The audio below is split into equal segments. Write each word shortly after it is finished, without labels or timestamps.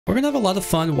We're gonna have a lot of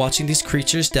fun watching these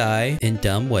creatures die in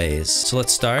dumb ways. So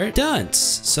let's start. Dunce.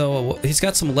 So he's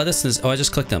got some lettuce in his... Oh, I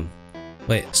just clicked him.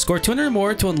 Wait, score 200 or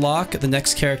more to unlock the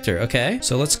next character. Okay,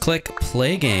 so let's click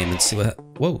play game and see what...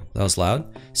 Whoa, that was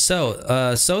loud.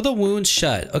 So, sew the wound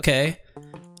shut. Okay.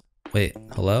 Wait,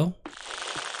 hello?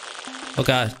 Oh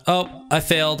god. Oh, I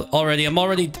failed already. I'm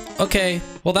already... Okay.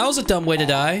 Well, that was a dumb way to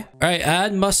die. All right,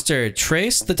 add mustard.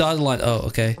 Trace the dotted line. Oh,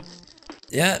 okay.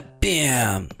 Yeah,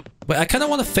 bam. Wait, I kind of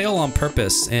want to fail on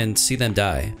purpose and see them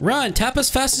die. Run, tap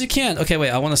as fast as you can. Okay, wait,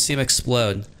 I want to see them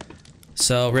explode.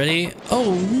 So, ready?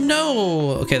 Oh,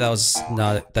 no! Okay, that was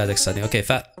not that exciting. Okay,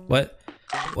 what?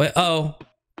 Wait, oh.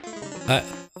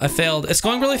 I failed. It's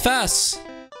going really fast.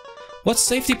 What's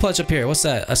safety pledge up here? What's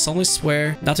that? I solemnly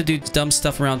swear not to do dumb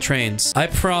stuff around trains. I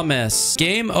promise.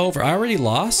 Game over. I already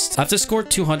lost? I have to score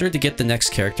 200 to get the next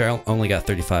character. I only got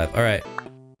 35. All right.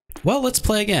 Well, let's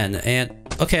play again. And,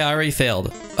 okay, I already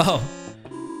failed. Oh.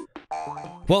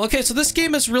 Well, okay, so this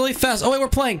game is really fast. Oh, wait, we're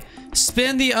playing.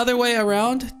 Spin the other way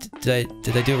around. Did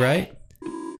I do it right?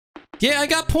 Yeah, I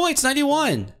got points.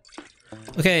 91.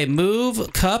 Okay,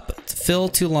 move cup, fill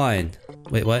to line.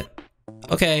 Wait, what?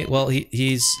 Okay, well,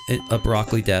 he's a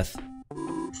broccoli death.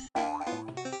 Oh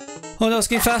no, it's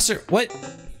getting faster. What?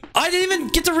 I didn't even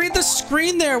get to read the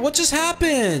screen there. What just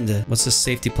happened? What's this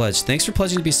safety pledge? Thanks for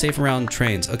pledging to be safe around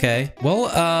trains. Okay. Well,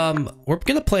 we're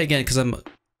gonna play again because I'm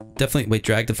definitely... Wait,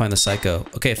 drag to find the psycho.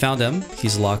 Okay, found him.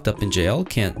 He's locked up in jail.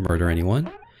 Can't murder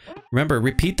anyone. Remember,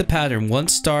 repeat the pattern. 1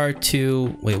 star,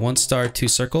 2... Wait, 1 star, 2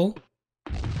 circle?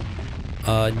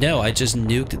 No, I just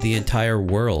nuked the entire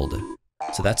world.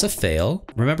 So that's a fail.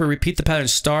 Remember, repeat the pattern.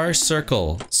 Star,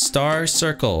 circle. Star,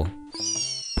 circle.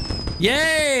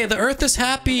 Yay! The Earth is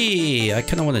happy! I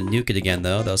kind of want to nuke it again,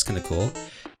 though. That was kind of cool.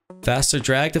 Faster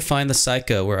drag to find the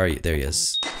psycho. Where are you? There he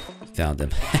is. Found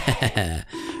him.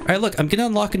 Alright, look. I'm gonna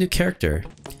unlock a new character.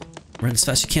 Run as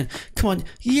fast as you can. Come on.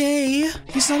 Yay!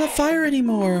 He's not on fire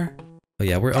anymore. Oh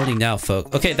yeah, we're owning now,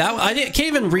 folk. Okay, I can't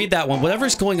even read that one.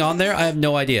 Whatever's going on there, I have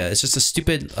no idea. It's just a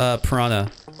stupid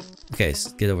piranha. Okay,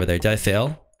 get over there. Did I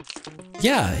fail?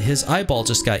 Yeah, his eyeball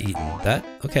just got eaten.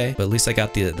 Okay, but at least I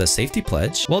got the safety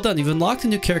pledge. Well done, you've unlocked a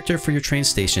new character for your train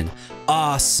station.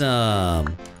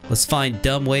 Awesome. Let's find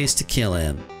dumb ways to kill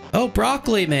him. Oh,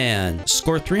 Broccoli Man.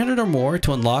 Score 300 or more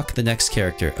to unlock the next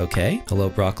character. Okay. Hello,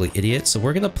 Broccoli Idiot. So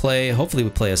we're gonna play, hopefully we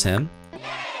play as him.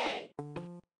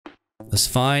 Let's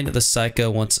find the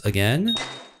psycho once again.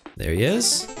 There he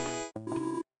is.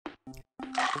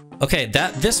 Okay,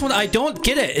 this one, I don't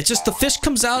get it. It's just the fish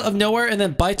comes out of nowhere and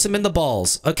then bites him in the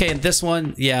balls. Okay, and this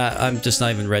one, yeah, I'm just not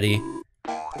even ready.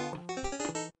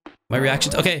 My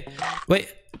reactions, okay.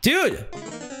 Wait, dude!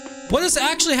 What is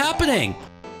actually happening?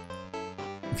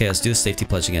 Okay, let's do the safety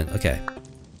pledge again. Okay.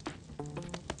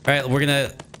 Alright, we're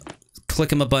gonna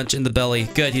click him a bunch in the belly.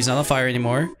 Good, he's not on fire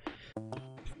anymore.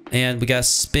 And we gotta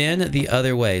spin the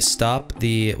other way. Stop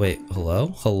the... Wait,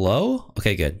 hello? Hello?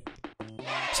 Okay, good.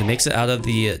 So it makes it out of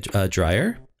the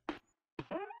dryer.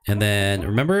 And then,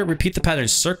 remember, repeat the pattern.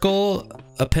 Circle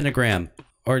a pentagram.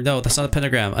 Or no, that's not a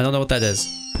pentagram. I don't know what that is.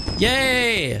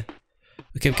 Yay!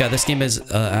 Okay, God, this game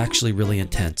is actually really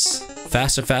intense.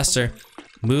 Faster, faster.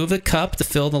 Move the cup to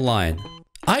fill the line.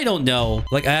 I don't know.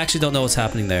 Like, I actually don't know what's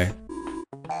happening there.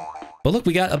 But look,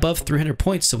 we got above 300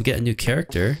 points, so we get a new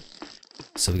character.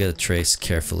 So we gotta trace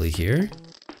carefully here.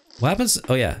 What happens?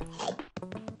 Oh, yeah.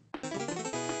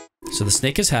 So the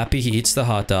snake is happy. He eats the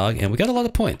hot dog, and we got a lot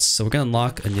of points. So we're gonna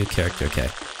unlock a new character. Okay.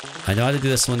 I know how to do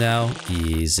this one now.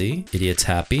 Easy. Idiot's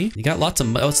happy. You got lots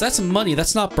of... Oh, that's money.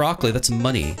 That's not broccoli. That's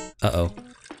money. Uh-oh.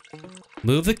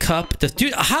 Move the cup.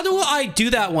 Dude, how do I do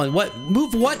that one? What?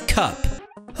 Move what cup?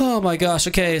 Oh my gosh.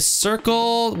 Okay,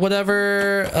 circle,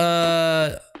 whatever.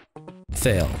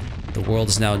 Fail. The world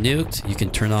is now nuked. You can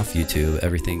turn off YouTube.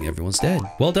 Everyone's dead.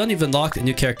 Well done. You've unlocked a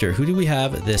new character. Who do we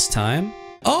have this time?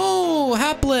 Oh,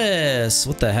 Hapless.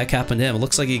 What the heck happened to him? It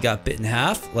looks like he got bit in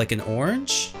half, like an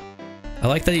orange. I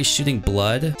like that he's shooting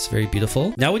blood. It's very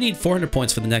beautiful. Now we need 400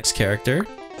 points for the next character.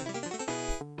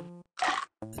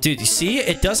 Dude, you see?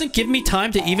 It doesn't give me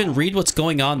time to even read what's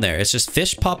going on there. It's just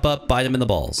fish pop up, bite him in the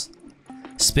balls.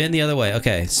 Spin the other way.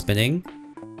 Okay, spinning.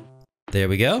 There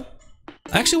we go.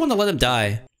 I actually want to let him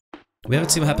die. We haven't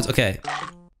seen what happens. Okay.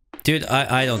 Dude,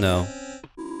 I don't know.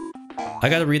 I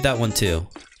gotta read that one too.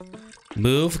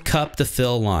 Move cup to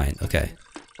fill line. Okay.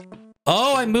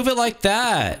 Oh, I move it like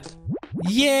that.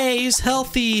 Yay, he's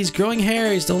healthy. He's growing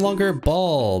hair. He's no longer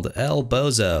bald. El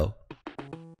Bozo.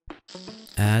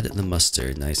 Add the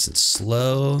mustard. Nice and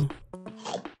slow.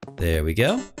 There we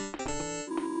go.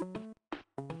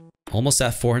 Almost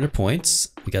at 400 points.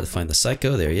 We gotta find the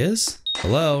psycho. There he is.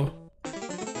 Hello.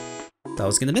 Thought I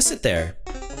was gonna miss it there.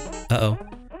 Uh-oh.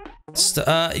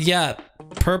 Yeah.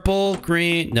 Purple,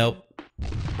 green. Nope.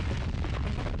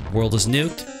 World is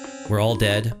nuked. We're all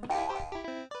dead.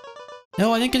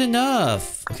 No, I didn't get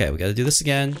enough. Okay, we gotta do this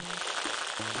again.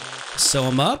 Sew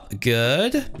them up.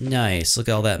 Good. Nice. Look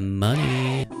at all that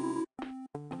money.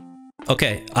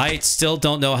 Okay, I still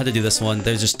don't know how to do this one.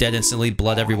 They're just dead instantly.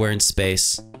 Blood everywhere in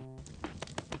space.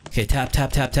 Okay, tap,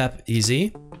 tap, tap, tap.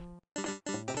 Easy.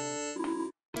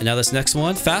 And now this next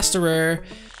one. Fasterer.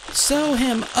 Sew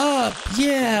him up.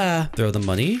 Yeah. Throw the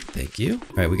money. Thank you.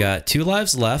 All right, we got 2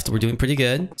 lives left. We're doing pretty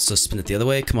good. So spin it the other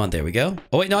way. Come on, there we go.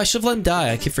 Oh, wait, no, I should have let him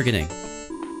die. I keep forgetting.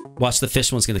 Watch, the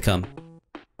fish one's gonna come.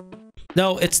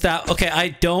 No, it's that. Okay, I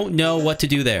don't know what to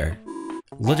do there.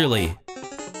 Literally.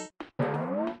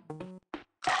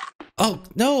 Oh,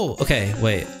 no. Okay,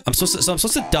 wait. I'm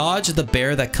supposed to dodge the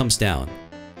bear that comes down.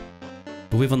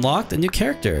 But we've unlocked a new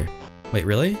character. Wait,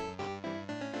 really?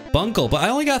 Bungle, but I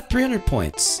only got 300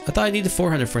 points. I thought I needed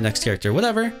 400 for next character.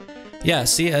 Whatever. Yeah,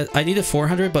 see, I needed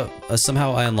 400, but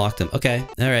somehow I unlocked him. Okay.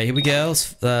 All right, here we go.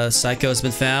 Psycho has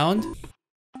been found.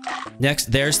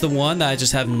 Next, there's the one that I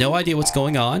just have no idea what's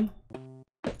going on.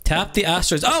 Tap the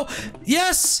asteroids. Oh,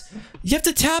 yes! You have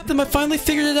to tap them. I finally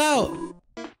figured it out.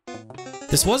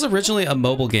 This was originally a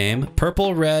mobile game.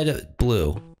 Purple, red,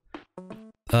 blue.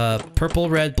 Purple,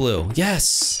 red, blue.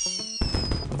 Yes!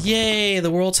 Yay!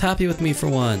 The world's happy with me for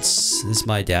once. Is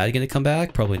my dad gonna come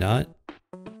back? Probably not.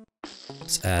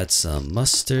 Let's add some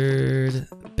mustard.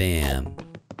 Bam.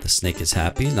 The snake is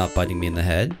happy. He's not biting me in the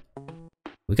head.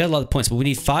 We got a lot of points, but we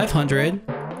need 500.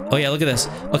 Oh yeah, look at this.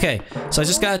 Okay, so I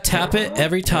just gotta tap it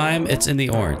every time it's in the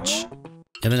orange.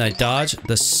 And then I dodge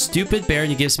the stupid bear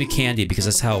and he gives me candy because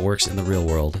that's how it works in the real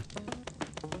world.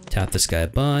 Tap this guy a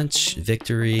bunch.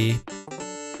 Victory.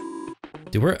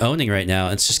 Dude, we're owning right now.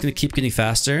 It's just gonna keep getting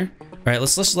faster. All right,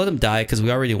 let's let him die because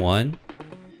we already won.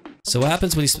 So what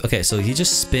happens when he's... Okay, so he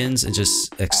just spins and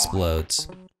just explodes.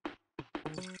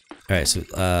 All right, so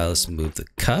let's move the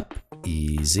cup.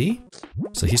 Easy.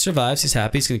 So he survives. He's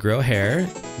happy. He's gonna grow hair.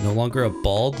 No longer a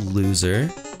bald loser.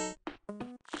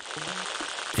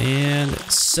 And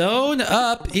sewn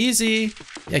up. Easy.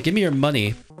 Yeah, give me your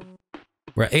money.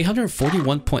 We're at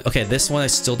 841 points. Okay, this one I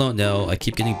still don't know. I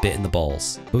keep getting bit in the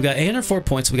balls. We got 804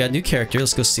 points. We got a new character.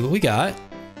 Let's go see what we got.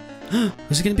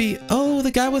 Who's it gonna be? Oh, the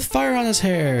guy with fire on his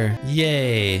hair.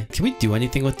 Yay. Can we do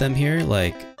anything with them here?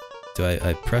 Like, do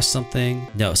I press something?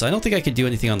 No, so I don't think I can do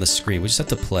anything on the screen. We just have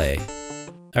to play.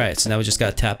 All right, so now we just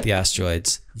gotta tap the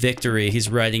asteroids. Victory. He's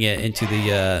riding it into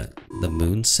the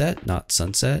moon set, not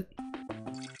sunset.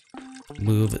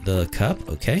 Move the cup.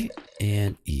 Okay,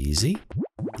 and easy.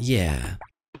 Yeah.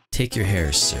 Take your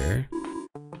hair, sir.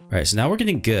 All right, so now we're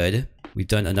getting good. We've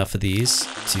done enough of these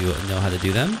to know how to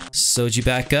do them. Soji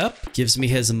back up. Gives me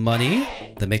his money.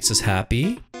 That makes us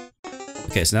happy.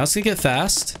 Okay, so now it's gonna get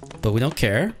fast, but we don't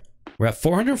care. We're at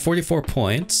 444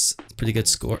 points. Pretty good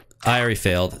score. I already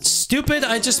failed. Stupid,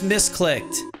 I just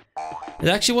misclicked. It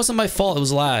actually wasn't my fault, it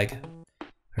was lag. All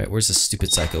right, where's the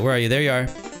stupid psycho? Where are you? There you are.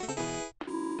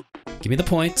 Give me the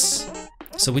points.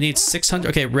 So we need 600.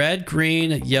 Okay, red,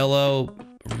 green, yellow.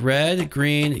 Red,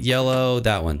 green, yellow,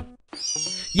 that one.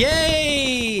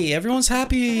 Yay! Everyone's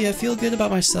happy. I feel good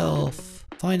about myself.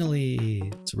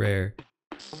 Finally. It's rare.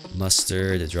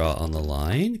 Mustard to draw on the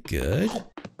line. Good.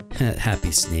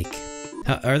 Happy snake.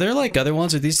 Are there like other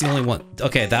ones? Or are these the only one?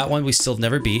 Okay, that one we still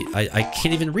never beat. I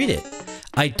can't even read it.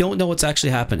 I don't know what's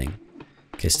actually happening.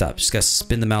 Okay, stop. Just gotta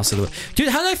spin the mouse out of the way. Dude,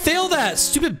 how did I fail that?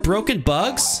 Stupid broken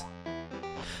bugs?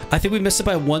 I think we missed it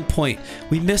by 1 point.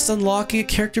 We missed unlocking a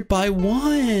character by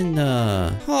 1.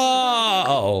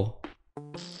 Oh.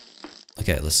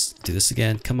 Okay, let's do this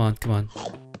again. Come on, come on.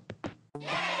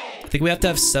 I think we have to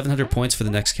have 700 points for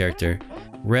the next character.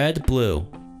 Red, blue.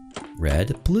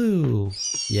 Red, blue.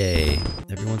 Yay.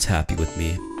 Everyone's happy with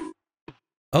me.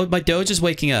 Oh, my Doge is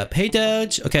waking up. Hey,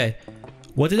 Doge. Okay.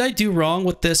 What did I do wrong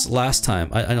with this last time?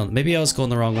 I don't... Maybe I was going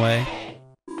the wrong way.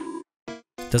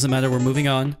 Doesn't matter. We're moving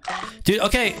on. Dude,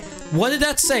 okay. What did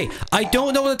that say? I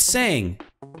don't know what it's saying.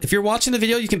 If you're watching the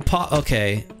video, you can pause.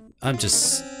 Okay. I'm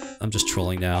just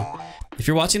trolling now. If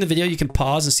you're watching the video, you can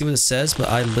pause and see what it says, but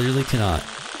I literally cannot.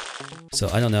 So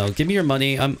I don't know. Give me your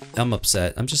money. I'm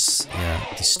upset. I'm just, yeah,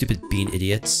 these stupid bean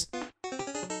idiots.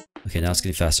 Okay, now it's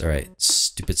getting faster. All right,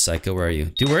 stupid psycho, where are you?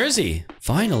 Dude, where is he?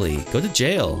 Finally, go to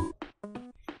jail.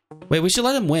 Wait, we should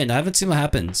let him win. I haven't seen what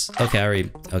happens. Okay, I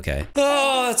already, okay.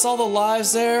 Oh, that's all the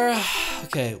lives there.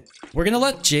 Okay, we're gonna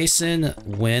let Jason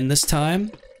win this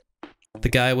time. The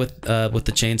guy with the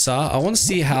chainsaw. I want to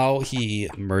see how he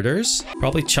murders.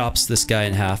 Probably chops this guy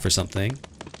in half or something.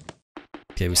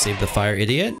 Okay, we saved the fire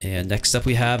idiot. And next up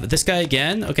we have this guy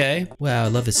again. Okay. Wow, I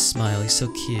love his smile. He's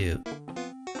so cute. All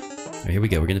right, here we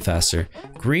go. We're getting faster.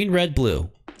 Green, red, blue.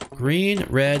 Green,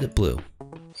 red, blue.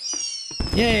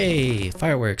 Yay!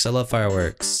 Fireworks. I love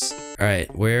fireworks. All right,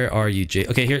 where are you, Jay?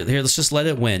 Okay, here, let's just let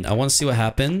it win. I want to see what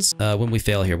happens when we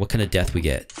fail here. What kind of death we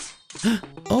get.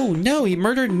 Oh no, he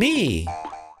murdered me.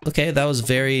 Okay, that was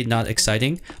very not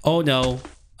exciting. Oh no,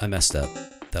 I messed up.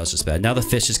 That was just bad. Now the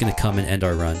fish is gonna come and end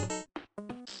our run.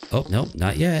 Oh, no,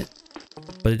 not yet.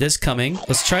 But it is coming.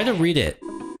 Let's try to read it.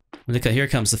 Here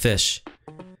comes the fish.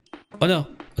 Oh no.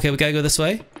 Okay, we gotta go this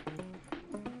way.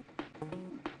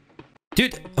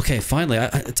 Dude, okay, finally. I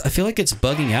feel like it's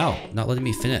bugging out, not letting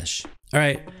me finish. All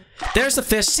right, there's the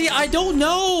fish. See, I don't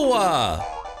know.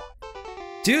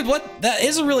 Dude, what? That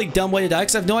is a really dumb way to die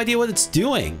because I have no idea what it's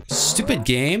doing. Stupid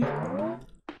game. All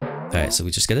right, so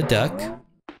we just get a duck.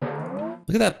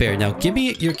 Look at that bear. Now, give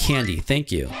me your candy.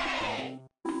 Thank you.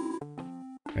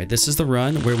 All right, this is the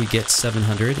run where we get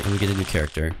 700 and we get a new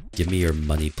character. Give me your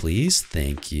money, please.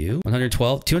 Thank you.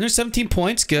 112, 217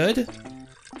 points. Good.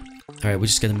 All right, we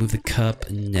just gotta move the cup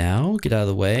now. Get out of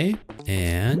the way.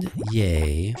 And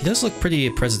yay. He does look pretty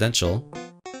presidential.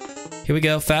 Here we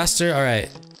go. Faster. All right.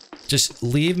 Just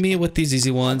leave me with these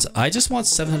easy ones. I just want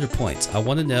 700 points. I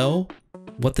want to know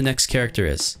what the next character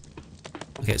is.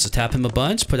 Okay, so tap him a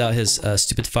bunch. Put out his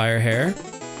stupid fire hair.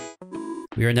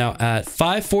 We are now at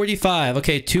 545.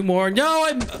 Okay, 2 more. No,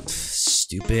 I'm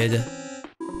stupid.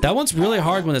 That one's really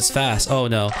hard when it's fast. Oh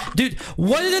no. Dude,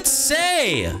 what did it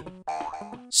say?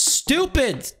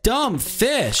 Stupid, dumb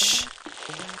fish.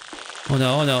 Oh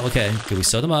no, oh no. Okay, good. We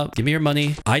sewed them up. Give me your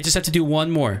money. I just have to do one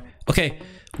more. Okay,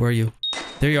 where are you?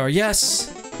 There you are.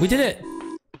 Yes, we did it.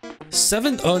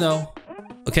 7. Oh no.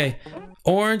 Okay,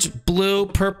 orange, blue,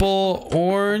 purple,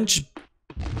 orange.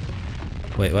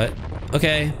 Wait, what?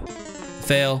 Okay.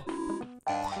 Fail.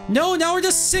 No, now we're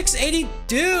just 680.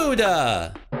 Dude!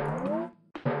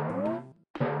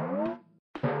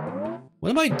 What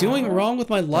am I doing wrong with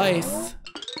my life?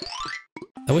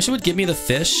 I wish it would give me the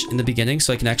fish in the beginning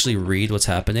so I can actually read what's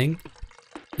happening.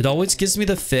 It always gives me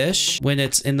the fish when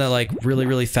it's in the like really,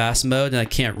 really fast mode and I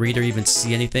can't read or even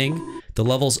see anything. The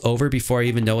level's over before I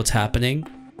even know what's happening.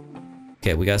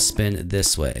 Okay, we gotta spin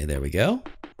this way. There we go.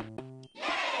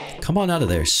 Come on out of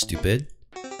there, stupid.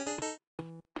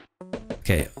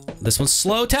 Okay, this one's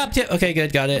slow. Tap. Okay,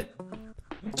 good. Got it.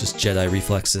 Just Jedi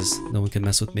reflexes. No one can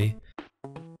mess with me.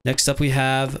 Next up we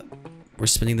have... We're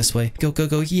spinning this way. Go, go,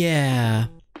 go. Yeah.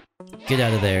 Get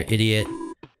out of there, idiot.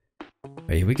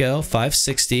 Alright, here we go.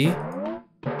 560.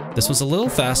 This one's a little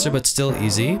faster, but still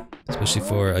easy. Especially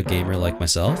for a gamer like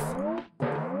myself.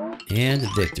 And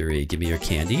victory. Give me your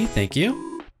candy. Thank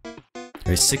you.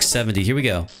 Alright, 670. Here we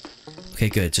go. Okay,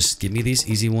 good. Just give me these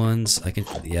easy ones. I can...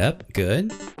 Yep,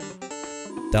 good.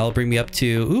 That'll bring me up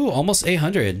to, ooh, almost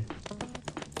 800.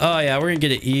 Oh yeah, we're gonna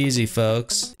get it easy,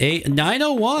 folks.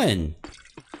 901.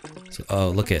 So, oh,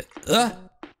 look at,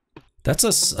 that's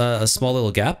a small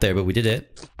little gap there, but we did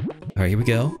it. All right, here we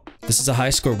go. This is a high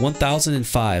score,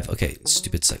 1005. Okay,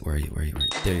 stupid site. Where are you? Where are you?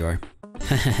 There you are.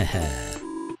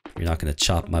 You're not gonna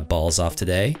chop my balls off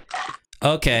today.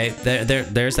 Okay,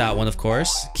 there's that one, of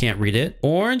course. Can't read it.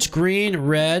 Orange, green,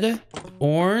 red.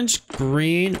 Orange,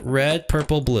 green, red,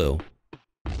 purple, blue.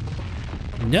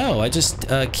 No, I just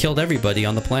killed everybody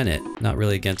on the planet. Not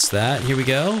really against that. Here we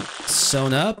go.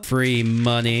 Sewn up. Free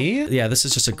money. Yeah, this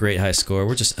is just a great high score.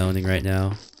 We're just owning right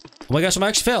now. Oh my gosh, I might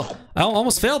actually fail. I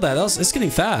almost failed that. It's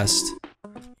getting fast.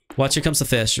 Watch, here comes the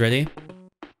fish. Ready?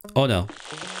 Oh no.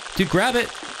 Dude, grab it.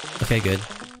 Okay, good.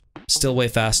 Still way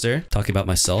faster. Talking about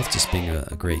myself, just being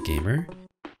a great gamer.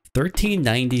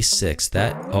 1396.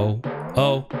 That, oh.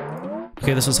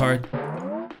 Okay, this one's hard.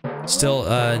 Still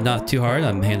not too hard.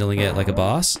 I'm handling it like a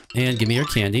boss. And give me your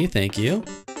candy. Thank you.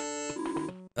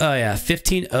 Oh yeah,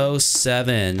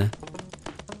 1507.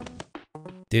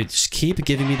 Dude, just keep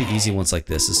giving me the easy ones like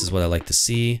this. This is what I like to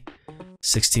see.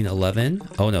 1611.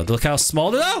 Oh no, look how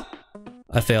small. No!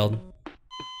 I failed.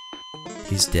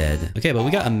 He's dead. Okay, but we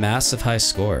got a massive high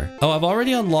score. Oh, I've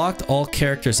already unlocked all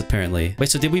characters apparently. Wait,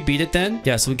 so did we beat it then?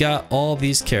 Yeah, so we got all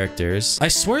these characters. I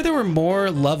swear there were more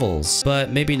levels, but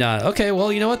maybe not. Okay,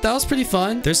 well, you know what? That was pretty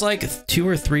fun. There's like 2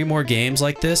 or 3 more games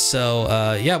like this.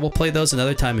 So yeah, we'll play those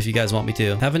another time if you guys want me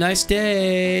to. Have a nice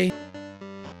day.